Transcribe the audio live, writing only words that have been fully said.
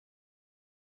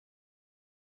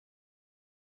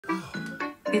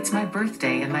It's my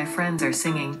birthday and my friends are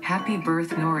singing Happy Birth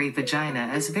Nori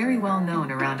Vagina is very well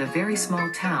known around a very small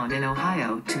town in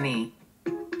Ohio to me.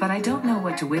 But I don't know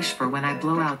what to wish for when I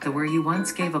blow out the where you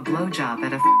once gave a blowjob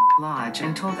at a lodge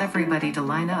and told everybody to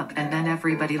line up and then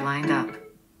everybody lined up.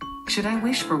 Should I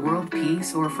wish for world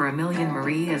peace or for a million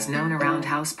Marie as known around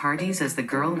house parties as the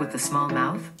girl with the small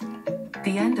mouth?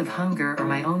 The end of hunger or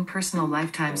my own personal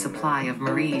lifetime supply of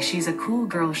Marie she's a cool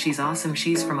girl she's awesome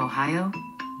she's from Ohio?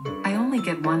 I only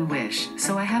get one wish,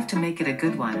 so I have to make it a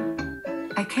good one.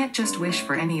 I can't just wish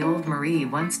for any old Marie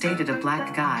once dated a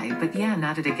black guy but yeah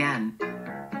not it again.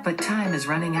 But time is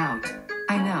running out.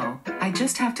 I know, I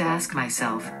just have to ask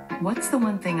myself, what's the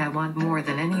one thing I want more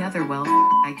than any other well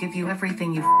I give you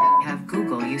everything you have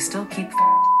Google you still keep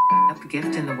up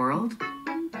gift in the world?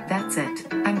 That's it,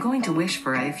 I'm going to wish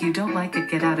for a if you don't like it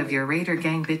get out of your Raider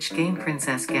gang bitch game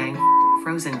princess gang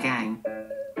frozen gang.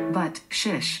 But,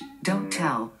 shish, don't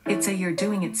tell, it's a you're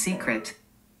doing it secret.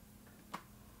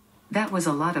 That was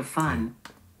a lot of fun.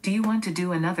 Do you want to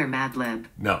do another Mad-Lib?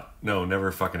 No,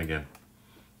 never fucking again.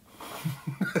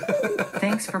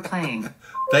 Thanks for playing.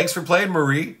 Thanks for playing,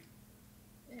 Marie.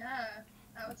 Yeah,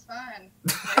 that was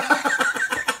fun.